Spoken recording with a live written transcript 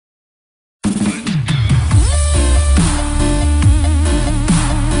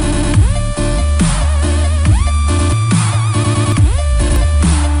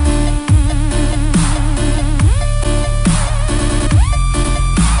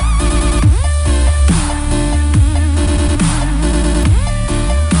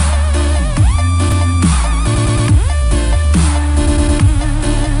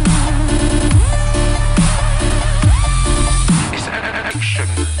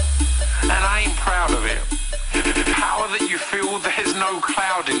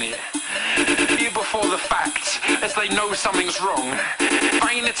as they know something's wrong.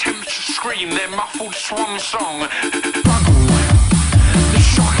 Vain attempts to scream their muffled swan song. Struggle, the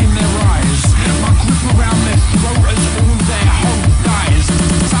shock in their eyes, my grip around their throat as all their hope dies.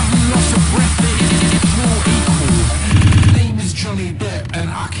 Sudden loss of breath, it's all equal. Name is Johnny Depp and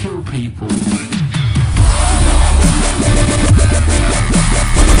I kill people.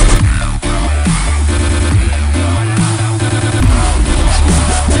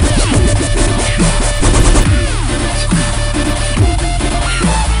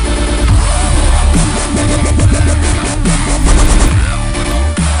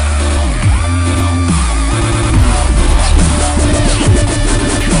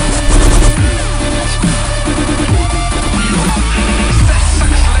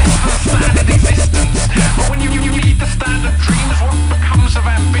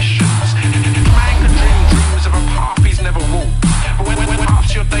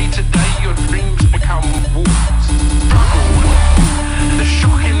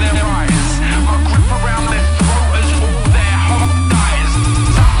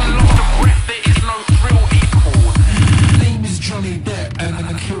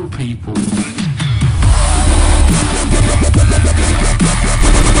 People.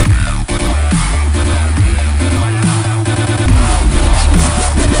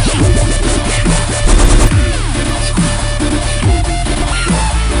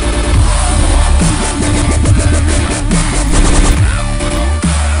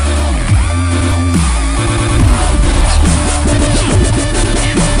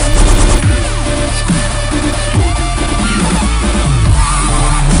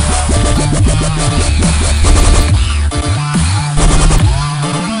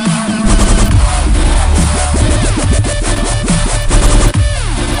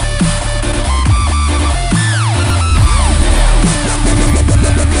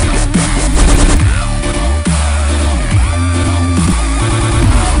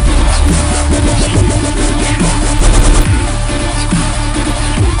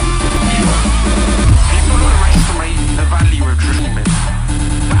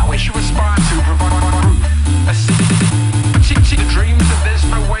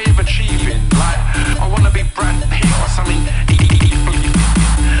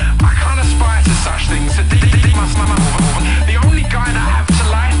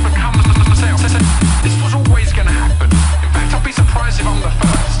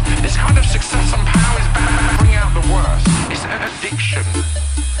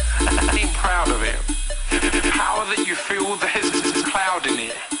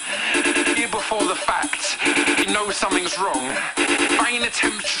 Before the fact, you know something's wrong. Vain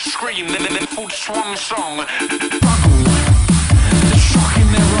attempts to scream, then full swan song. Struggle.